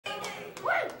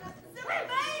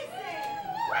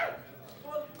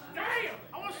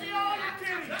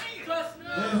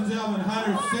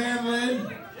Hunter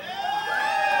Sandlin.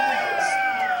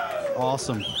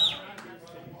 Awesome.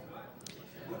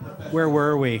 Where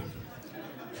were we?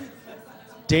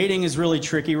 Dating is really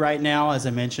tricky right now. As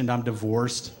I mentioned, I'm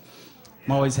divorced.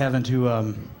 I'm always having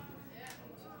to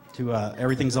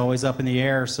everything's always up in the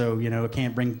air, so, I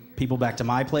can't bring people back to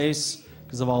my place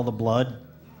because of all the blood.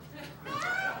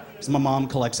 Because my mom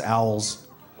collects owls.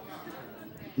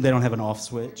 They don't have an off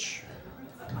switch.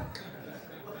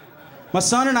 My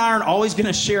son and I aren't always going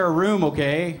to share a room,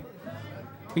 okay?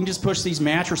 We can just push these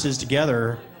mattresses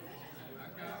together.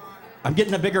 I'm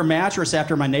getting a bigger mattress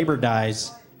after my neighbor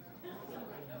dies.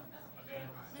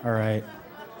 All right.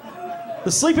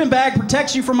 The sleeping bag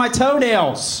protects you from my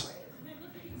toenails.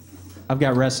 I've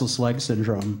got restless leg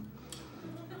syndrome.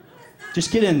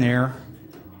 Just get in there.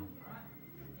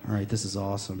 All right, this is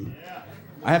awesome.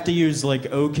 I have to use like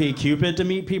OkCupid to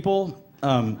meet people,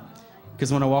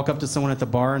 because when I walk up to someone at the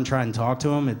bar and try and talk to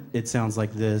them, it sounds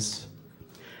like this.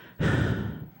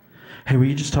 Hey, were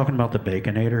you just talking about the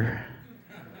Baconator?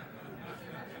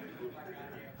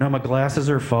 No, my glasses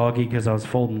are foggy because I was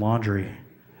folding laundry.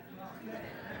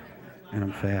 And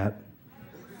I'm fat.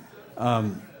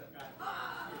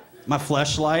 My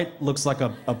fleshlight looks like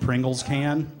a Pringles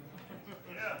can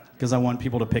because I want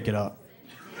people to pick it up.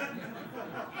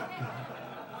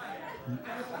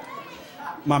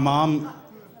 My mom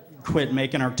quit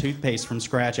making our toothpaste from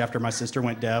scratch after my sister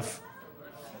went deaf.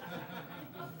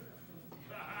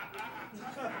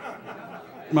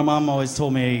 My mom always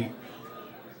told me,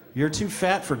 "You're too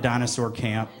fat for dinosaur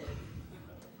camp."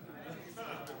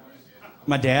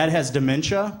 My dad has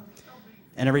dementia,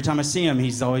 and every time I see him,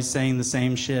 he's always saying the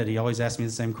same shit. He always asks me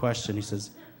the same question. He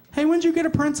says, "Hey, when'd you get a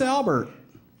Prince Albert?"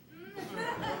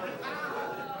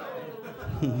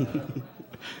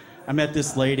 I met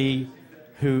this lady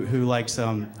who likes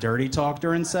dirty talk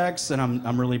during sex, and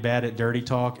I'm really bad at dirty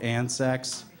talk and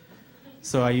sex.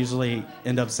 So I usually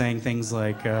end up saying things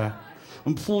like,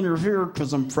 "I'm pulling your hair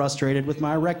because I'm frustrated with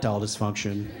my erectile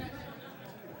dysfunction."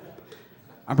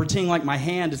 I'm pretending like my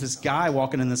hand is this guy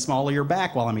walking in the small of your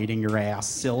back while I'm eating your ass,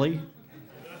 silly.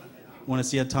 Want to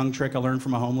see a tongue trick I learned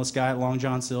from a homeless guy at Long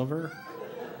John Silver?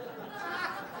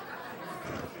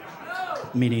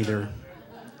 Me neither.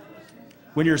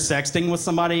 When you're sexting with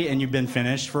somebody and you've been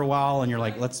finished for a while and you're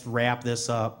like, let's wrap this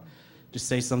up, just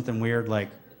say something weird like,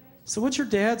 "So what's your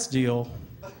dad's deal?"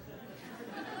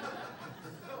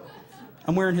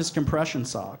 "I'm wearing his compression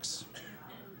socks."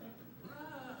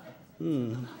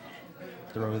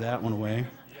 Throw that one away.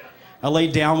 I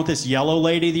laid down with this yellow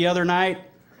lady the other night.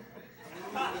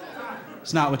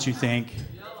 It's not what you think.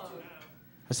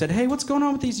 I said, "Hey, what's going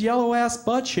on with these yellow-ass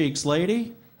butt cheeks,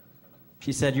 lady?"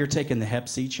 She said, "You're taking the Hep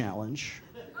C challenge."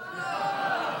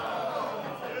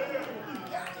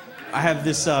 I have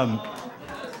this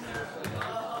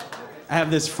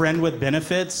friend with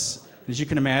benefits. As you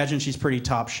can imagine, she's pretty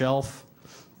top shelf.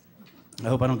 I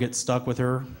hope I don't get stuck with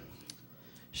her.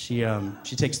 She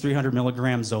takes 300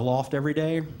 milligrams Zoloft every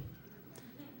day.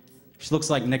 She looks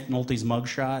like Nick Nolte's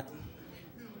mugshot.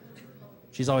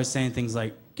 She's always saying things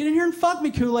like, "Get in here and fuck me,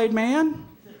 Kool-Aid man."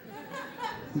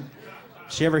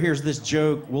 If she ever hears this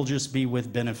joke, we'll just be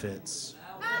with benefits.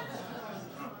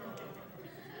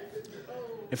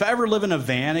 If I ever live in a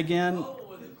van again,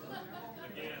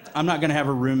 I'm not gonna have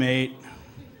a roommate.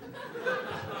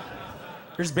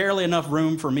 There's barely enough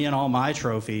room for me and all my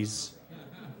trophies,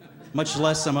 much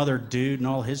less some other dude and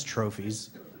all his trophies.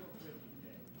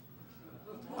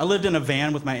 I lived in a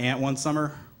van with my aunt one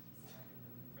summer.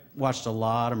 Watched a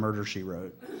lot of Murder, She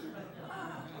Wrote.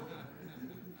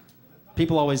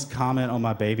 People always comment on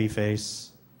my baby face.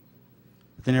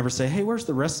 But they never say, "Hey, where's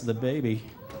the rest of the baby?"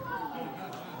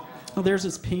 "Oh, there's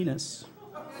his penis."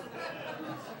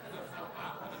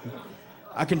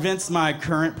 I convinced my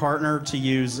current partner to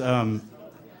use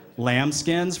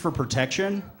lambskins for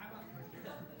protection.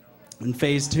 And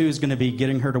phase 2 is going to be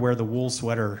getting her to wear the wool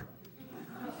sweater.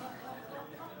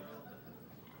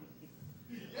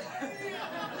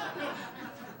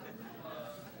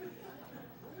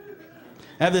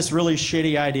 I have this really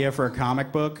shitty idea for a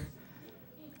comic book.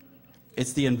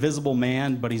 It's The Invisible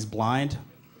Man, but he's blind.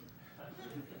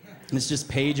 And it's just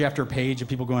page after page of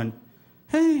people going,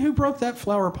 "Hey, who broke that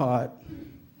flower pot?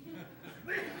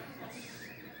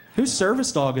 Whose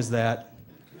service dog is that?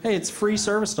 Hey, it's free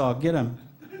service dog, get him."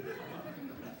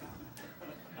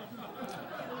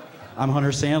 I'm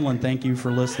Hunter Sandlin, thank you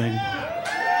for listening.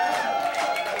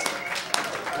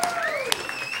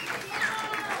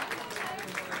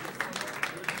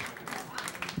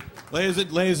 Ladies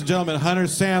and gentlemen, Hunter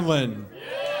Sandlin.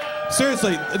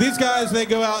 Seriously, these guys, they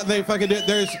go out and they fucking do.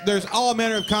 There's all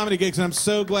manner of comedy gigs, and I'm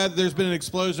so glad there's been an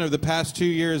explosion over the past 2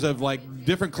 years of like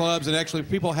different clubs and actually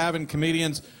people having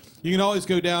comedians. You can always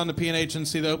go down to P&H and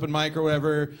see the open mic or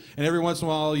whatever, and every once in a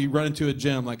while you run into a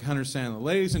gem like Hunter Sandler.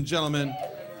 Ladies and gentlemen,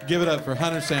 give it up for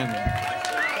Hunter Sandler.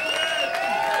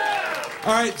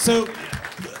 All right, so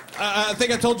I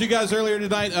think I told you guys earlier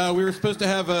tonight we were supposed to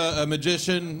have a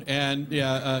magician, and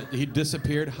yeah, he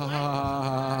disappeared. Ha ha ha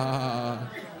ha ha.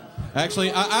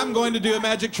 Actually, I'm going to do a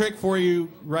magic trick for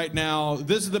you right now.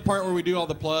 This is the part where we do all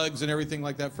the plugs and everything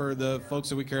like that for the folks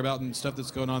that we care about and stuff that's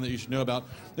going on that you should know about.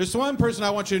 There's one person I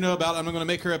want you to know about. I'm going to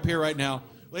make her appear right now.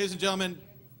 Ladies and gentlemen,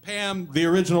 Pam, the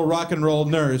original rock and roll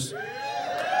nurse.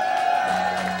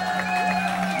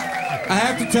 I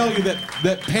have to tell you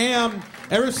that Pam,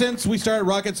 ever since we started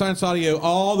Rocket Science Audio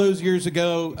all those years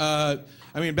ago,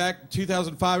 I mean, back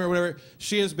 2005 or whatever,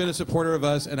 she has been a supporter of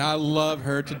us, and I love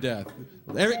her to death.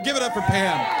 Give it up for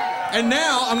Pam. And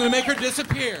now I'm going to make her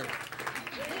disappear.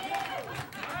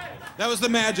 That was the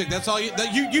magic. That's all you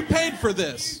paid for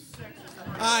this.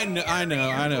 I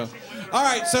know. All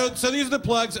right, so these are the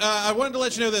plugs. I wanted to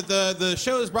let you know that the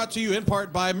show is brought to you in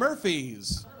part by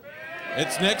Murphy's.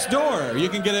 It's next door. You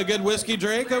can get a good whiskey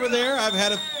drink over there. I've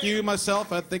had a few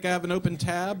myself. I think I have an open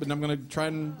tab, and I'm going to try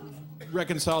and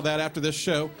reconcile that after this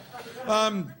show.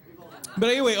 But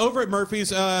anyway, over at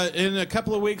Murphy's, in a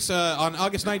couple of weeks, on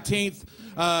August 19th,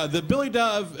 the Billy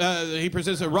Dove, he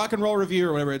presents a rock and roll review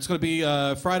or whatever. It's going to be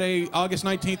Friday, August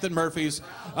 19th at Murphy's.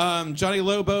 Johnny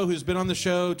Lobo, who's been on the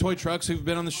show, Toy Trucks, who've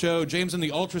been on the show, James and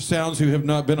the Ultrasounds, who have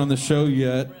not been on the show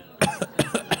yet.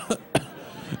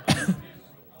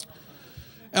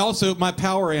 Also, my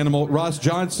power animal, Ross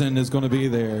Johnson, is going to be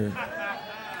there.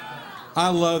 I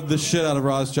love the shit out of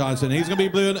Ross Johnson. He's going to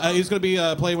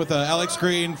be playing with Alex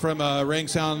Green from Ring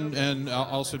Sound and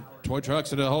also Toy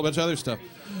Trucks and a whole bunch of other stuff.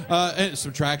 And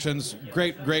Subtractions.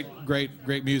 Great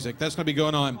music. That's going to be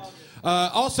going on.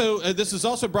 Also, this is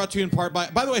also brought to you in part by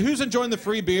the way, who's enjoying the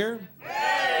free beer?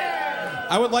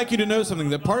 I would like you to know something.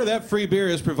 That part of that free beer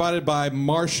is provided by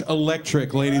Marsh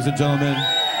Electric, ladies and gentlemen.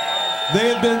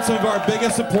 They have been some of our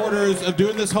biggest supporters of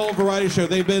doing this whole variety show.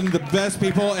 They've been the best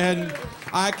people, and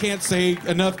I can't say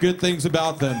enough good things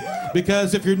about them.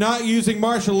 Because if you're not using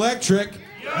Marsh Electric,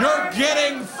 you're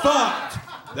getting fucked.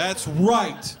 That's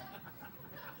right.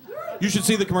 You should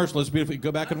see the commercial. It's beautiful.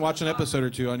 Go back and watch an episode or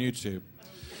two on YouTube.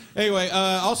 Anyway,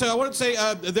 also I want to say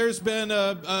there's been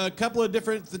a couple of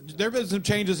different, there have been some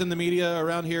changes in the media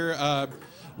around here.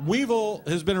 Weevil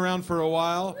has been around for a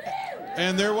while.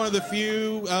 And they're one of the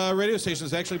few radio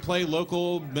stations that actually play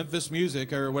local Memphis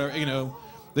music or whatever, you know.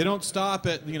 They don't stop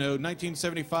at,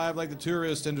 1975 like the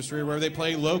tourist industry where they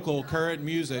play local current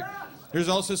music. There's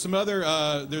also some other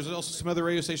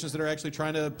radio stations that are actually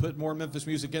trying to put more Memphis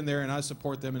music in there, and I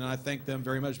support them and I thank them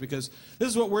very much because this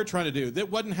is what we're trying to do. That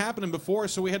wasn't happening before,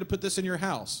 so we had to put this in your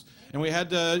house. And we had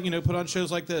to, put on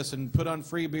shows like this and put on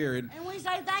free beer. And we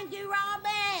say thank you,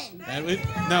 Robin. And we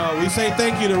say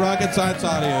thank you to Rocket Science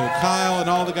Audio, Kyle and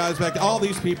all the guys back, all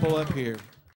these people up here.